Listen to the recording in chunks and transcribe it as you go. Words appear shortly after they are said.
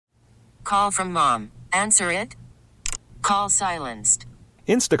call from mom. Answer it. Call silenced.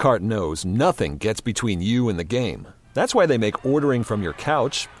 Instacart knows nothing gets between you and the game. That's why they make ordering from your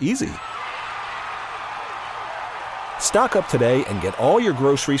couch easy. Stock up today and get all your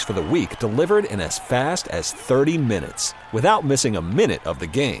groceries for the week delivered in as fast as 30 minutes without missing a minute of the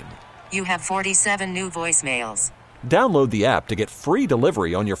game. You have 47 new voicemails. Download the app to get free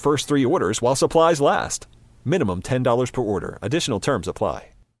delivery on your first 3 orders while supplies last. Minimum $10 per order. Additional terms apply.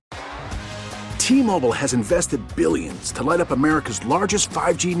 T-Mobile has invested billions to light up America's largest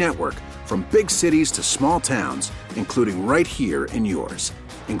 5G network, from big cities to small towns, including right here in yours.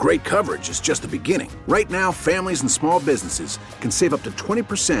 And great coverage is just the beginning. Right now, families and small businesses can save up to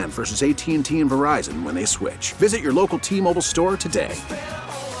 20% versus AT&T and Verizon when they switch. Visit your local T-Mobile store today.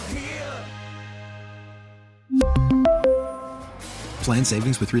 Plan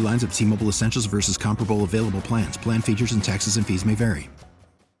savings with 3 lines of T-Mobile Essentials versus comparable available plans. Plan features and taxes and fees may vary.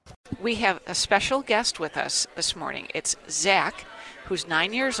 We have a special guest with us this morning. It's Zach, who's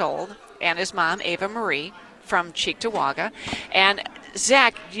 9 years old, and his mom, Ava Marie, from Cheektowaga. And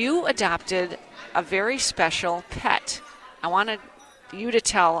Zach, you adopted a very special pet. I wanted you to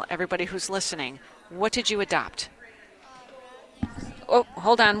tell everybody who's listening, what did you adopt? Oh,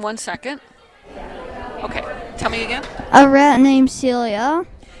 hold on 1 second. Okay, tell me again. A rat named Celia.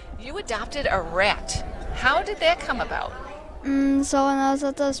 You adopted a rat. How did that come about? So when I was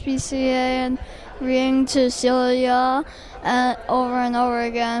at the SPCA and reading to Celia over and over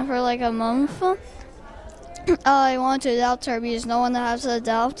again for like a month, I wanted to adopt her because no one has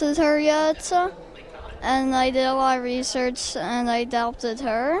adopted her yet. And I did a lot of research and I adopted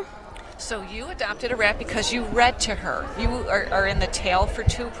her. So you adopted a rat because you read to her. You are in the Tale for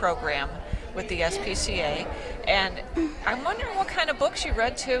Two program with the SPCA. And I'm wondering what kind of books you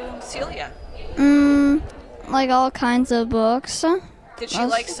read to Celia. Like all kinds of books. Did she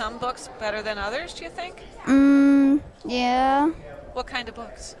like some books better than others, do you think? Yeah. What kind of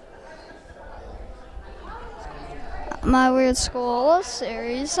books? My Weird School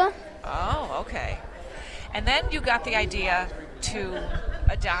series. Oh, okay. And then you got the idea to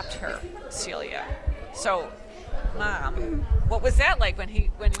adopt her, Celia. So, Mom, what was that like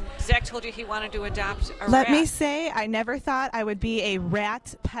when Zach told you he wanted to adopt a rat? Let me say, I never thought I would be a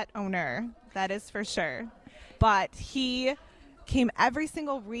rat pet owner. That is for sure. But he came every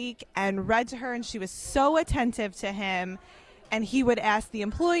single week and read to her, and she was so attentive to him. And he would ask the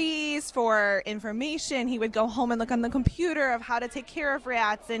employees for information. He would go home and look on the computer of how to take care of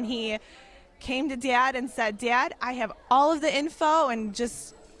rats. And he came to Dad and said, Dad, I have all of the info, and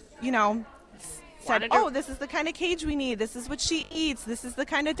just, said, this is the kind of cage we need. This is what she eats. This is the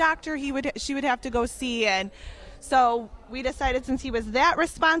kind of doctor she would have to go see. And so we decided, since he was that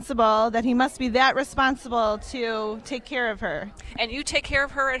responsible, that he must be that responsible to take care of her. And you take care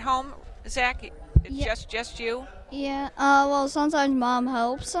of her at home, Zach? It's just you? Yeah. Well, sometimes Mom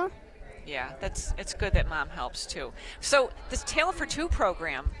helps. Yeah, it's good that Mom helps too. So this Tale for Two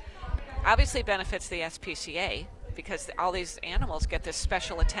program obviously benefits the SPCA because all these animals get this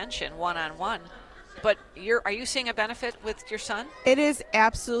special attention one-on-one. But are you seeing a benefit with your son? It is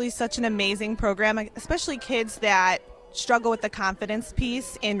absolutely such an amazing program, especially kids that struggle with the confidence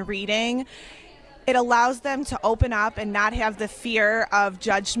piece in reading. It allows them to open up and not have the fear of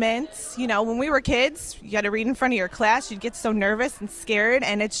judgments. When we were kids, you had to read in front of your class. You'd get so nervous and scared,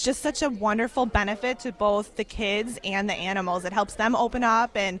 and it's just such a wonderful benefit to both the kids and the animals. It helps them open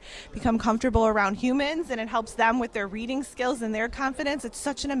up and become comfortable around humans, and it helps them with their reading skills and their confidence. It's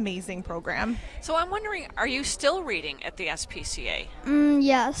such an amazing program. So I'm wondering, are you still reading at the SPCA?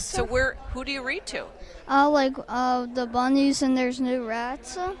 Yes. So who do you read to? The bunnies, and there's new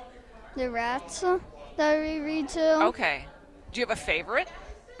rats. The rats that we read to. Okay. Do you have a favorite?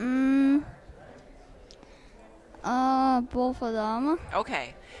 Both of them.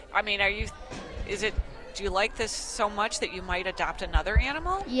 Okay. I mean, do you like this so much that you might adopt another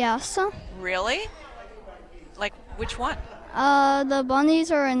animal? Yes. Really? Like, which one? The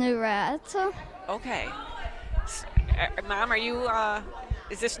bunnies are a new rat. Okay. Mom, are you,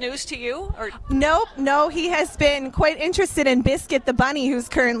 is this news to you? Or? Nope. No, he has been quite interested in Biscuit the bunny, who's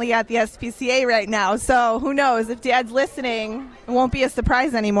currently at the SPCA right now. So who knows? If Dad's listening, it won't be a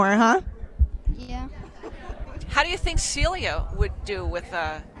surprise anymore, huh? Yeah. How do you think Celia would do with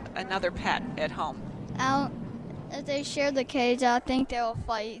another pet at home? If they share the cage, I think they'll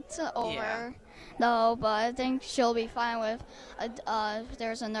fight over. Yeah. No, but I think she'll be fine with if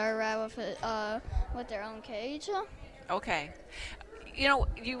there's another rat with their own cage. Okay.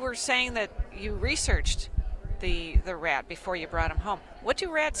 You were saying that you researched the rat before you brought him home. What do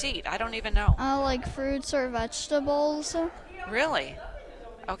rats eat? I don't even know. Like fruits or vegetables. Really?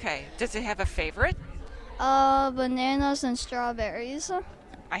 Okay. Does it have a favorite? Bananas and strawberries.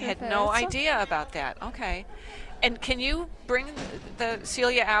 I had no idea about that. Okay. And can you bring the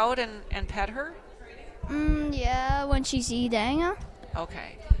Celia out and pet her? Yeah, when she's eating.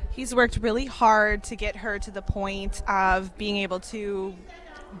 Okay. He's worked really hard to get her to the point of being able to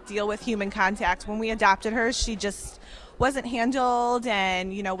deal with human contact. When we adopted her, she just wasn't handled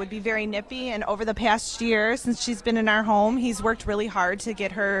and, would be very nippy. And over the past year, since she's been in our home, he's worked really hard to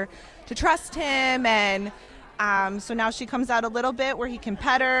get her to trust him. And so now she comes out a little bit where he can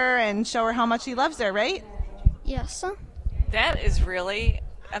pet her and show her how much he loves her, right? Yes. That is really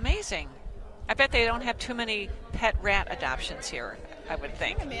amazing. I bet they don't have too many pet rat adoptions here, I would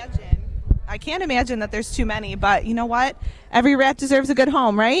think. I can't imagine that there's too many, but you know what? Every rat deserves a good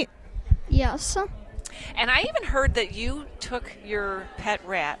home, right? Yes. And I even heard that you took your pet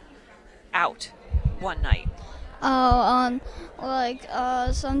rat out one night. On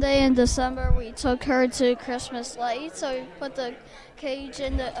Sunday in December, we took her to Christmas lights. So we put the cage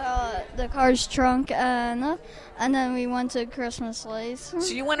in the car's trunk, and then we went to Christmas lights.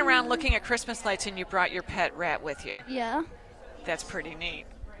 So you went around looking at Christmas lights, and you brought your pet rat with you. Yeah. That's pretty neat.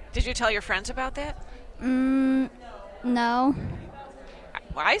 Did you tell your friends about that? No.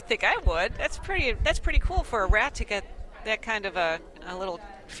 Well, I think I would. That's pretty cool for a rat to get that kind of a little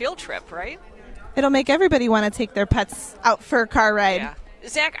field trip, right? It'll make everybody want to take their pets out for a car ride. Yeah.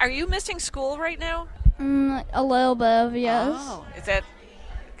 Zach, are you missing school right now? A little bit, yes. Oh, is that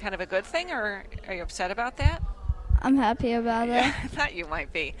kind of a good thing, or are you upset about that? I'm happy about it. I thought you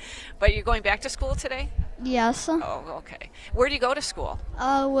might be. But you're going back to school today? Yes. Oh, okay. Where do you go to school?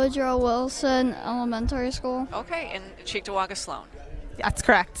 Woodrow Wilson Elementary School. Okay, in Cheektowaga Sloan. That's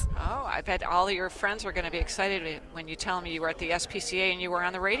correct. Oh, I bet all of your friends are going to be excited when you tell me you were at the SPCA and you were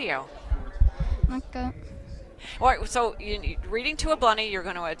on the radio. Okay. All right, so reading to a bunny, you're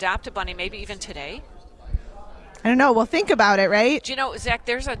going to adopt a bunny, maybe even today? I don't know. We'll think about it, right? Do you know, Zach,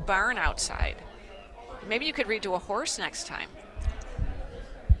 there's a barn outside. Maybe you could read to a horse next time.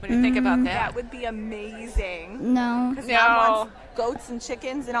 What do you think about that? That would be amazing. No. Because Mom wants goats and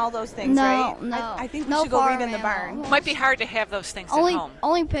chickens and all those things, right? No. I think we should go read in the barn. Might be hard to have those things at home.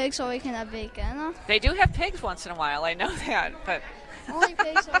 Only pigs, so we can have bacon. They do have pigs once in a while, I know that, but... Only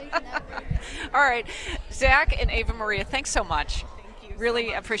pigs, so we can have bacon. All right. Zach and Ava Maria, thanks so much. Thank you.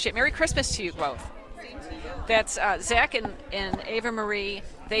 Really appreciate it. Merry Christmas to you both. Same to you. That's Zach and Ava Marie.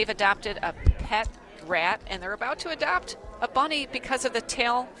 They've adopted a pet rat, and they're about to adopt a bunny because of the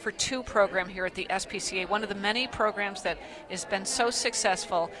Tail for Two program here at the SPCA, one of the many programs that has been so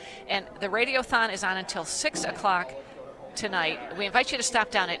successful. And the Radiothon is on until 6 o'clock tonight. We invite you to stop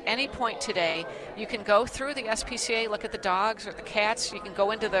down at any point today. You can go through the SPCA, look at the dogs or the cats. You can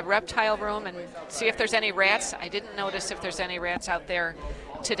go into the reptile room and see if there's any rats. I didn't notice if there's any rats out there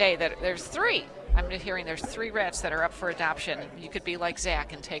today. There's 3. I'm hearing there's 3 rats that are up for adoption. You could be like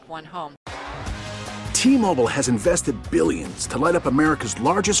Zach and take one home. T-Mobile has invested billions to light up America's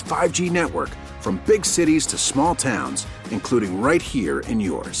largest 5G network, from big cities to small towns, including right here in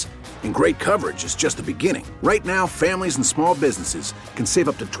yours. And great coverage is just the beginning. Right now, families and small businesses can save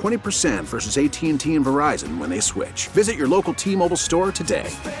up to 20% versus AT&T and Verizon when they switch. Visit your local T-Mobile store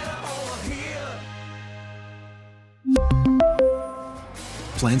today.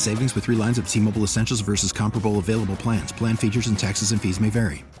 Plan savings with 3 lines of T-Mobile Essentials versus comparable available plans. Plan features and taxes and fees may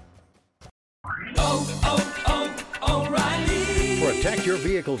vary. Protect your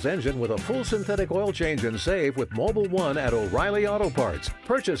vehicle's engine with a full synthetic oil change and save with Mobile One at O'Reilly Auto Parts.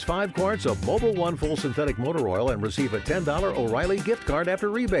 Purchase 5 quarts of Mobile One full synthetic motor oil and receive a $10 O'Reilly gift card after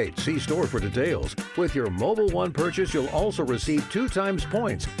rebate. See store for details. With your Mobile One purchase, you'll also receive 2 times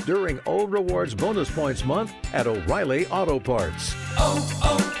points during O Rewards Bonus Points Month at O'Reilly Auto Parts.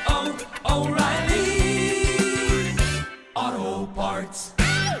 O'Reilly Auto Parts.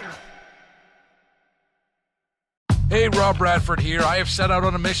 Hey, Rob Bradford here. I have set out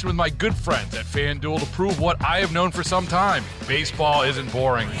on a mission with my good friends at FanDuel to prove what I have known for some time. Baseball isn't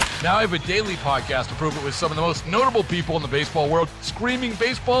boring. Now I have a daily podcast to prove it with some of the most notable people in the baseball world, screaming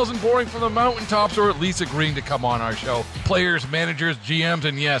baseball isn't boring from the mountaintops, or at least agreeing to come on our show. Players, managers, GMs,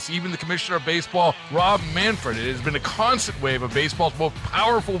 and yes, even the commissioner of baseball, Rob Manfred. It has been a constant wave of baseball's most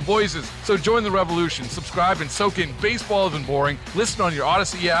powerful voices. So join the revolution. Subscribe and soak in Baseball Isn't Boring. Listen on your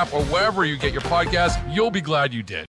Odyssey app or wherever you get your podcasts. You'll be glad you did.